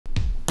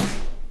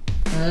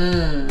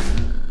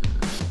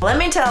Let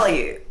me tell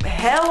you,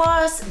 hair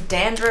loss,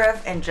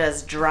 dandruff, and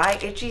just dry,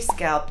 itchy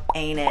scalp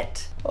ain't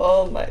it.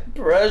 Oh, my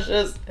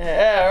precious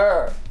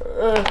hair.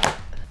 Ugh.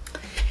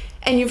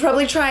 And you've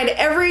probably tried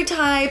every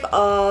type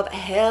of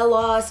hair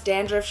loss,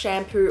 dandruff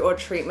shampoo or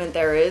treatment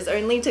there is,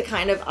 only to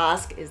kind of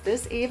ask, is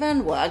this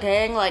even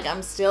working? Like,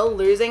 I'm still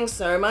losing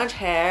so much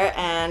hair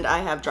and I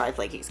have dry,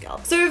 flaky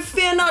scalp. So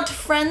fear not,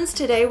 friends.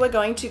 Today we're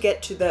going to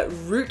get to the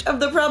root of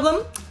the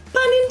problem.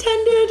 Pun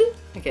intended.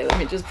 Okay, let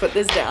me just put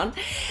this down.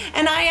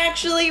 And I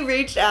actually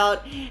reached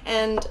out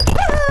and,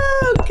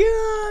 oh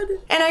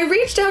God. And I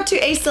reached out to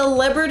a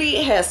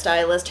celebrity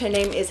hairstylist. Her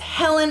name is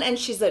Helen and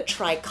she's a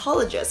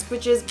trichologist,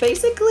 which is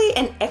basically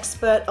an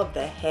expert of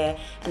the hair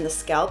and the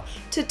scalp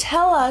to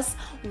tell us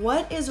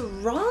what is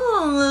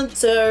wrong.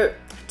 So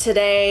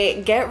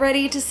today, get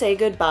ready to say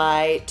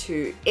goodbye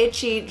to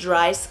itchy,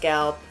 dry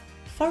scalp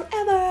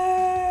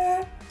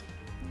forever.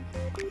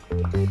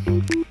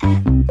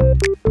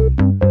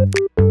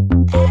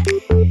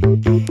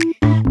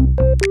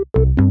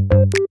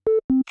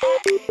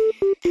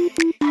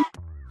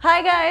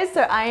 Hi guys,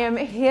 so I am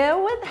here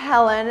with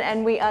Helen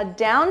and we are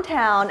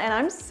downtown and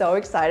I'm so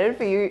excited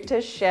for you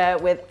to share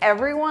with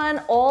everyone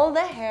all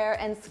the hair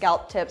and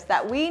scalp tips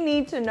that we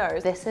need to know.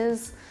 This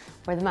is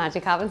where the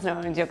magic happens. No,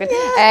 I'm joking.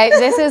 Yeah.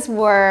 This is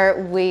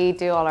where we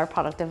do all our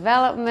product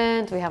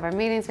development, we have our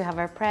meetings, we have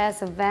our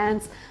press,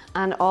 events,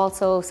 and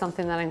also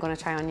something that I'm going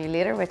to try on you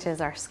later, which is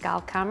our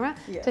scalp camera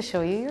to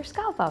show you your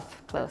scalp up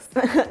close.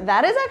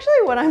 That is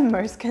actually what I'm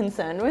most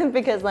concerned with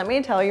because let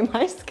me tell you,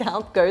 my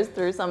scalp goes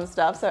through some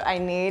stuff, so I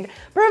need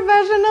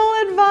professional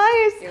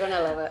advice. You're going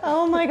to love it.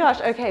 Oh my gosh.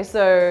 Okay,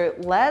 so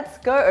let's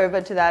go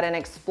over to that and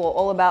explore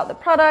all about the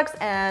products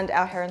and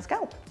our hair and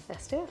scalp.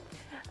 Let's do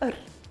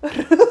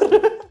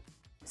it.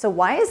 So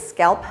why is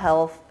scalp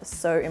health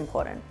so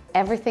important?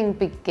 Everything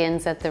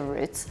begins at the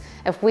roots.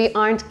 If we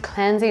aren't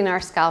cleansing our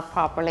scalp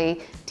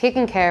properly,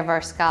 taking care of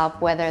our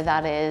scalp, whether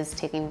that is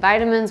taking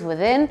vitamins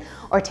within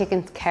or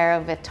taking care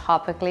of it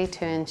topically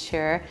to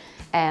ensure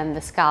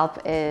the scalp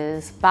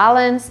is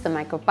balanced, the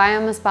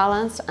microbiome is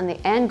balanced, and the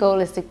end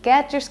goal is to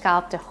get your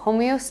scalp to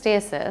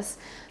homeostasis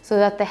so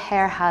that the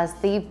hair has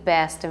the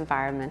best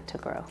environment to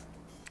grow.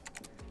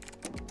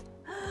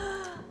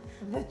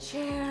 The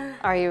chair.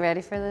 Are you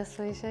ready for this,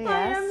 Felicia? Yes?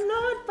 I am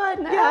not, but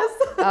no.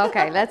 Yes.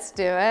 Okay, let's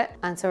do it.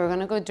 And so we're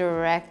gonna go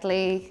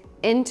directly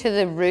into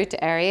the root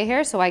area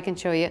here so I can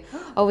show you.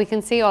 Oh, we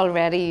can see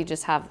already you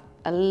just have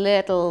a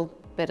little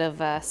bit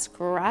of a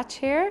scratch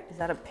here. Is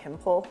that a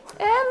pimple?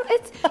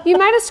 You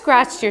might have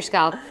scratched your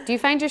scalp. Do you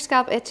find your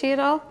scalp itchy at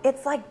all?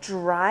 It's like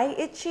dry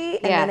itchy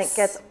and then it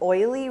gets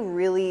oily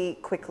really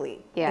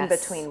quickly in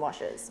between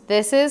washes.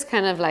 This is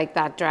kind of like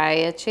that dry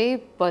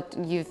itchy, but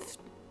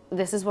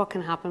this is what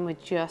can happen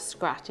with just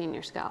scratching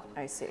your scalp.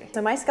 I see.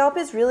 So my scalp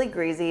is really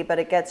greasy, but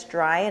it gets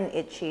dry and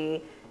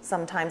itchy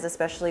sometimes,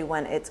 especially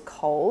when it's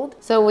cold.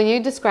 So when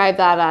you describe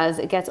that as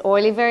it gets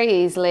oily very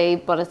easily,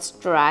 but it's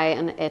dry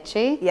and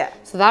itchy. Yeah.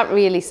 So that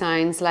really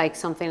sounds like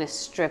something is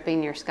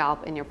stripping your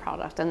scalp in your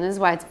product. And this is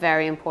why it's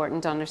very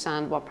important to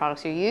understand what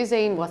products you're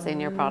using, what's in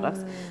your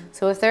products.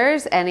 So if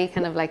there's any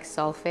kind of like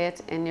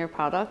sulfate in your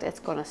product, it's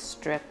gonna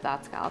strip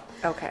that scalp.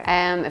 Okay.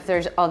 If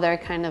there's other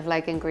kind of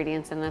like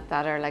ingredients in it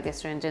that are like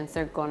astringents,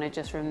 they're gonna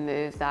just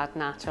remove that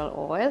natural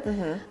oil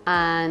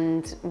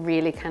and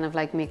really kind of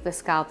like make the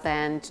scalp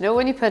then, do you know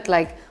when you put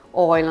like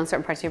oil on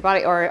certain parts of your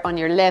body or on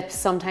your lips,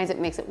 sometimes it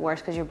makes it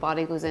worse because your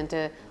body goes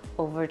into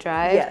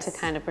overdrive to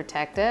kind of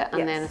protect it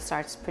and then it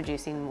starts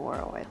producing more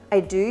oil. I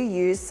do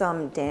use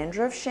some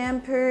dandruff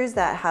shampoos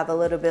that have a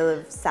little bit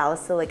of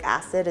salicylic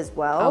acid as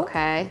well.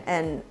 Okay.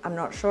 And I'm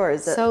not sure,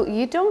 is it? So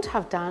you don't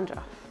have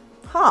dandruff.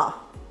 Huh.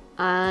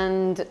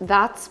 And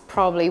that's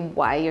probably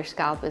why your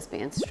scalp is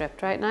being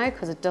stripped right now,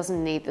 because it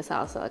doesn't need the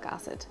salicylic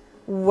acid.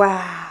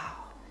 Wow.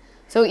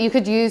 So you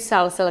could use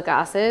salicylic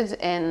acid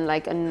in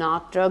like a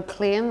not drug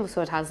claim,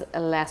 so it has a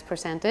less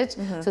percentage.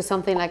 So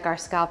something like our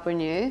Scalp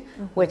Renew,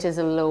 which is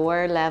a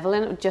lower level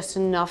in it, just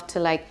enough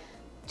to like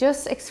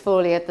just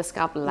exfoliate the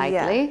scalp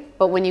lightly.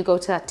 But when you go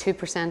to that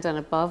 2% and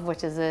above,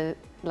 which is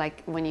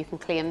like when you can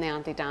claim the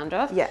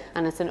anti-dandruff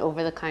and it's an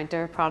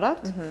over-the-counter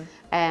product,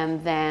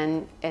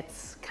 then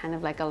it's kind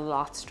of like a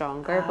lot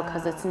stronger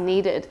because it's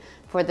needed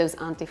for those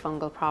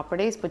antifungal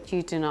properties, but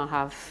you do not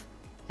have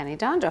any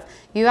dandruff.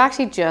 You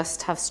actually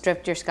just have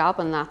stripped your scalp,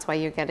 and that's why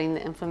you're getting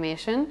the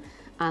inflammation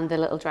and the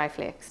little dry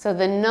flakes. So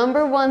the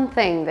number one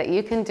thing that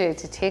you can do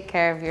to take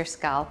care of your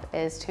scalp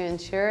is to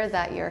ensure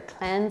that you're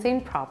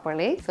cleansing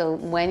properly. So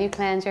when you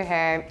cleanse your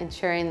hair,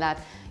 ensuring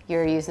that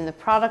you're using the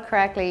product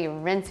correctly, you're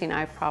rinsing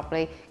out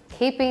properly,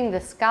 keeping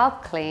the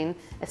scalp clean,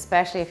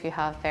 especially if you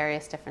have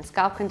various different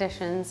scalp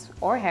conditions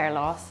or hair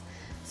loss,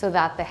 so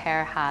that the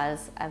hair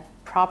has a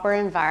proper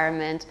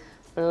environment,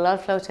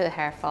 blood flow to the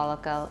hair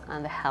follicle,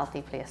 and a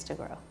healthy place to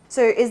grow.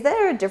 So is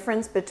there a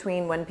difference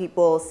between when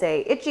people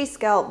say itchy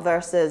scalp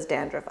versus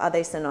dandruff? Are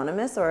they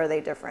synonymous or are they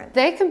different?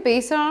 They can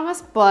be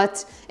synonymous,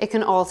 but it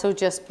can also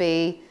just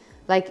be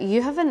like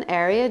you have an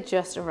area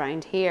just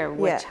around here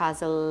which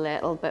has a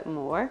little bit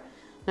more.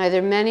 Now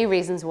there are many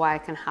reasons why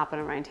it can happen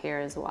around here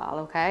as well,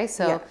 okay?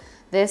 So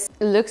this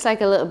looks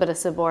like a little bit of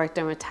seborrheic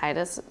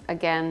dermatitis,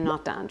 again,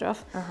 not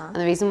dandruff. And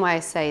the reason why I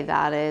say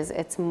that is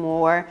it's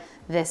more,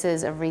 this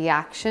is a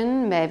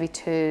reaction maybe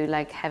to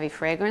like heavy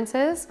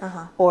fragrances,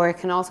 or it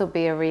can also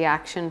be a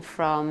reaction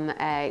from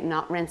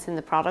not rinsing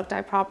the product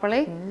out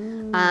properly.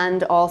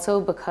 And also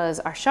because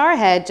our shower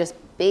head just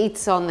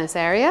beats on this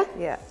area.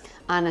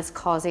 And it's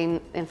causing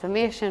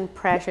inflammation,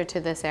 pressure to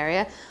this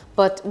area.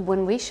 But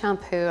when we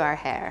shampoo our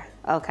hair,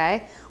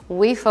 okay,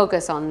 we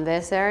focus on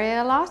this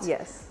area a lot,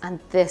 and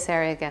this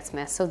area gets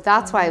missed. So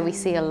that's why we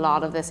see a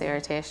lot of this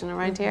irritation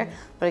around here.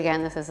 But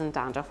again, this isn't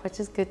dandruff, which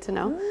is good to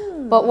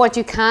know. But what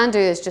you can do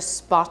is just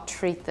spot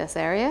treat this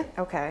area.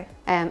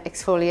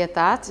 Exfoliate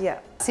that.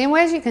 Same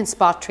way as you can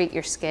spot treat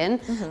your skin.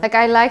 Like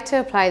I like to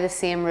apply the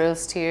same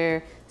rules to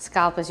your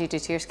scalp as you do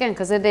to your skin,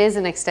 because it is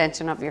an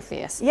extension of your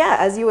face.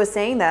 As you were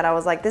saying that, I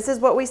was like, this is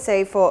what we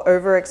say for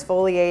over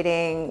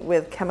exfoliating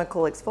with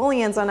chemical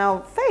exfoliants on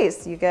our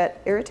face. You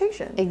get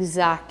irritation.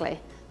 Exactly.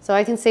 So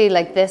I can see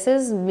like this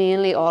is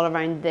mainly all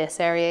around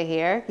this area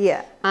here.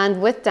 And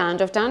with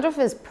dandruff, dandruff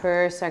is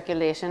poor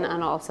circulation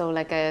and also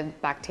like a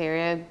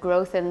bacteria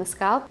growth in the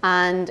scalp.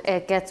 And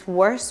it gets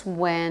worse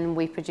when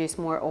we produce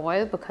more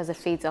oil because it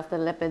feeds off the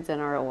lipids in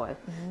our oil.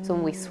 So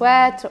when we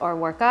sweat or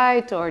work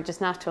out or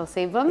just natural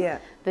sebum,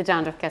 the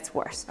dandruff gets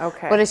worse.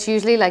 But it's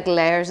usually like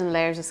layers and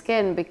layers of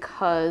skin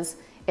because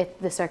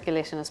the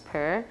circulation is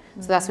poor.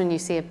 So that's when you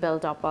see it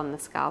build up on the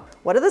scalp.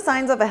 What are the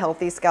signs of a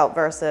healthy scalp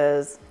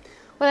versus...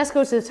 Well, let's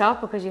go to the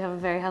top because you have a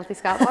very healthy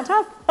scalp on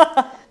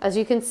top. As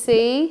you can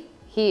see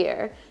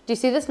here, do you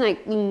see this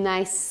like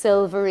nice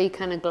silvery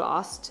kind of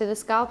gloss to the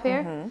scalp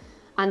here?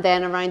 And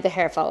then around the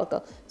hair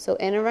follicle. So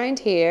in around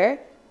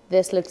here,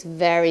 this looks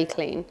very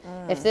clean.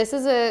 If this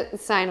is a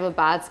sign of a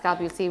bad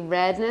scalp, you'll see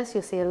redness,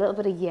 you'll see a little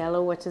bit of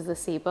yellow, which is the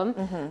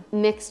sebum,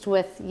 mixed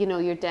with, you know,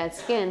 your dead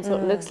skin. So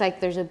it looks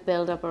like there's a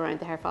buildup around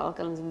the hair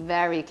follicle and it's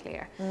very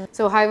clear.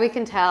 So how we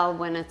can tell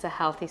when it's a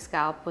healthy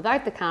scalp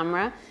without the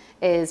camera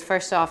is,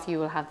 first off, you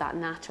will have that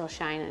natural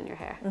shine in your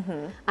hair.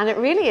 And it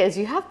really is,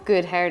 you have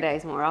good hair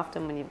days more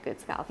often when you have a good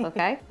scalp,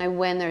 okay? Now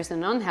when there's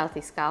an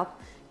unhealthy scalp,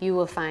 you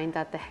will find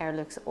that the hair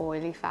looks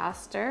oily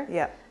faster.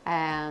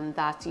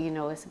 That, you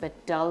know, it's a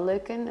bit dull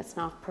looking, it's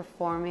not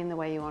performing the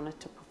way you want it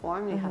to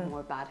perform, you have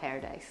more bad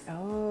hair days.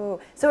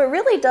 So it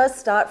really does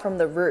start from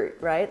the root,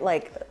 right?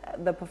 Like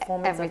the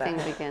performance Everything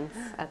begins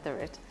at the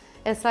root.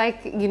 It's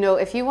like, you know,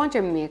 if you want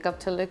your makeup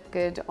to look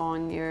good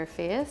on your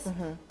face,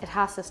 it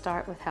has to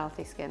start with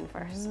healthy skin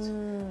first.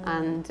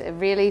 And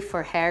really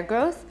for hair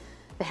growth,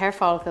 the hair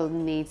follicle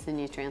needs the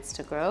nutrients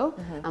to grow.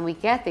 And we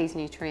get these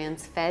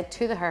nutrients fed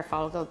to the hair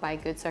follicle by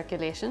good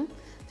circulation,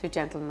 through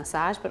gentle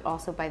massage, but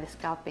also by the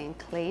scalp being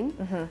clean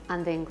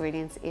and the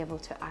ingredients able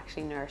to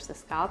actually nourish the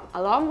scalp,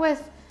 along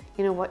with,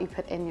 you know, what you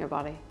put in your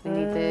body. We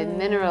need the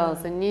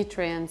minerals, the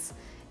nutrients,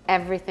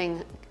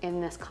 everything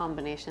in this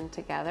combination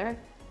together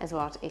is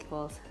what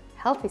equals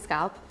healthy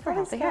scalp for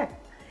healthy hair.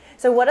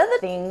 So what are the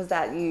things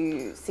that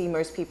you see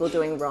most people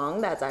doing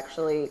wrong that's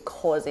actually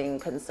causing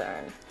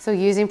concern? So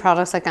using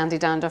products like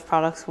anti-dandruff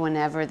products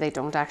whenever they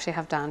don't actually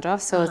have dandruff.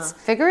 So it's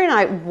figuring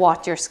out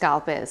what your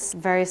scalp is.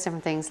 Various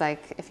different things,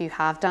 like if you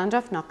have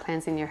dandruff, not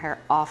cleansing your hair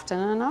often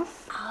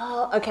enough.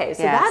 Okay,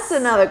 so that's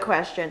another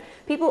question.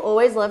 People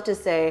always love to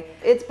say,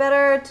 it's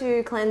better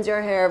to cleanse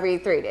your hair every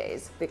 3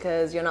 days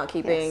because you're not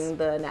keeping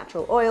the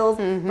natural oils,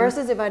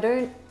 versus if I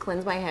don't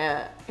cleanse my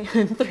hair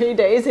in 3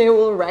 days, it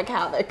will wreak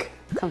havoc.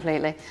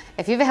 Completely.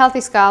 If you have a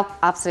healthy scalp,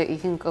 absolutely,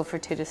 you can go for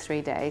 2 to 3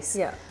 days.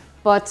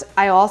 But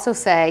I also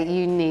say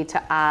you need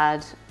to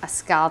add a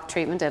scalp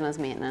treatment in as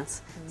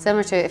maintenance.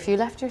 Similar to if you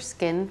left your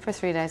skin for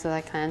 3 days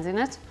without cleansing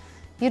it,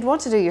 you'd want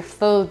to do your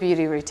full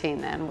beauty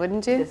routine then,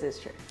 wouldn't you? This is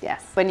true.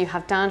 Yes. When you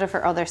have dandruff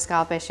or other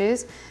scalp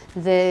issues,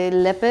 the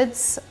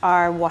lipids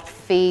are what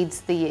feeds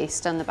the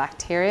yeast and the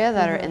bacteria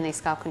that are in these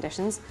scalp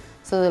conditions.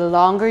 So the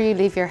longer you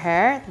leave your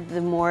hair,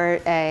 the more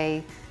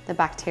the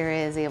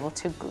bacteria is able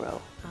to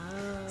grow.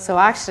 So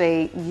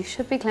actually, you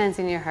should be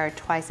cleansing your hair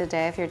twice a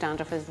day if your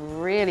dandruff is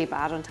really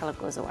bad until it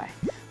goes away.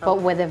 But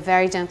with a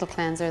very gentle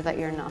cleanser that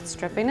you're not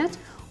stripping it,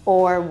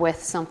 or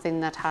with something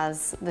that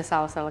has the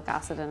salicylic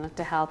acid in it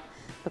to help,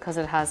 because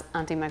it has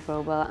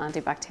antimicrobial,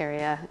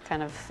 antibacteria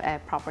kind of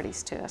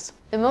properties to it.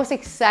 The most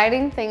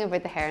exciting thing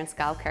about the hair and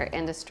scalp care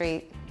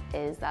industry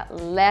is that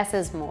less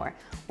is more.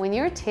 When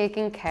you're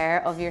taking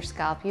care of your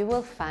scalp, you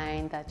will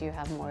find that you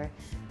have more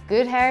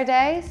good hair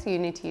days, you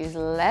need to use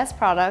less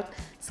product,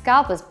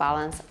 scalp is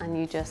balanced, and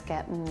you just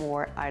get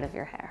more out of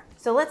your hair.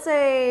 So let's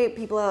say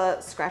people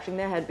are scratching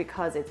their head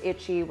because it's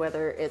itchy,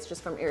 whether it's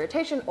just from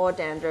irritation or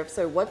dandruff.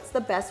 So what's the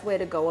best way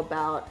to go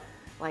about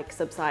like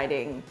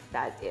subsiding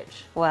that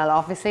itch? Well,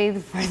 obviously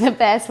the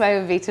best way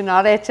would be to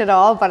not itch at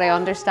all, but I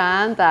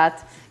understand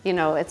that, you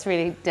know, it's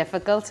really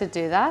difficult to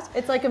do that.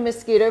 It's like a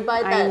mosquito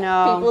bite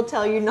that people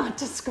tell you not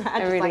to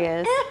scratch. It really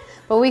is.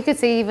 But we could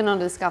see even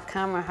under the scalp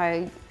camera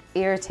how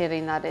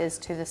irritating that is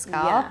to the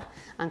scalp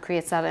and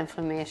creates that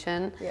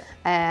inflammation.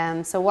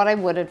 So what I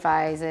would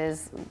advise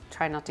is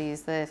try not to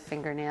use the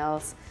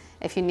fingernails.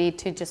 if you need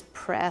to, just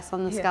press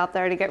on the scalp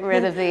there to get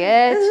rid of the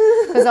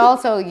itch, because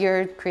also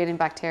you're creating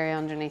bacteria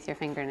underneath your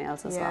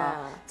fingernails as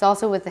well. It's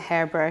also with the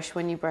hairbrush,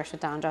 when you brush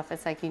with dandruff,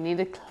 it's like you need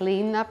to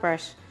clean that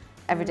brush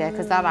every day,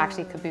 because that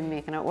actually could be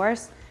making it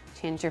worse.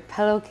 Change your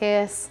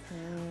pillowcase,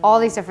 all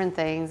these different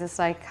things. It's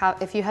like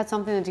if you had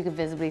something that you could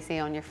visibly see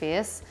on your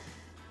face,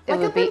 it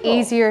would be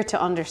easier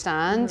to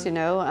understand, you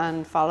know,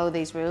 and follow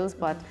these rules.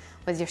 But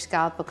with your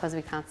scalp, because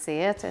we can't see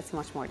it, it's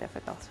much more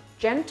difficult.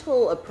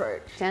 Gentle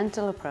approach.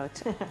 Gentle approach.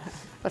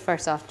 But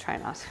first off, try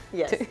not.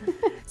 Yes.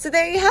 So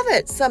there you have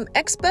it, some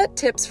expert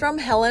tips from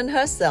Helen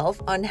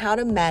herself on how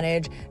to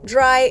manage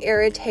dry,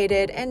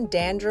 irritated, and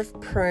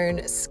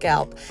dandruff-prone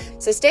scalp.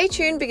 So stay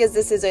tuned, because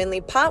this is only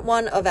part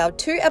 1 of our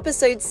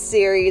 2-episode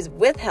series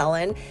with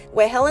Helen,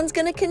 where Helen's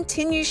going to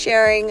continue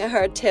sharing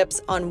her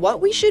tips on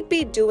what we should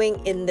be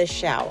doing in the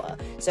shower.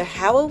 So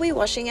how are we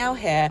washing our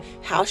hair?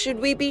 How should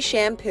we be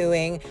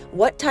shampooing?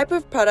 What type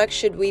of products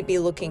should we be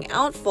looking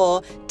out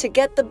for to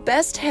get the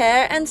best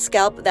hair and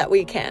scalp that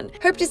we can?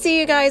 Hope to see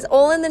you guys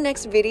all in the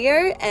next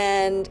video,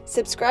 and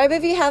subscribe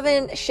if you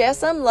haven't, share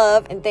some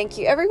love, and thank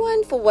you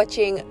everyone for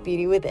watching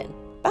Beauty Within.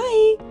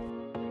 Bye!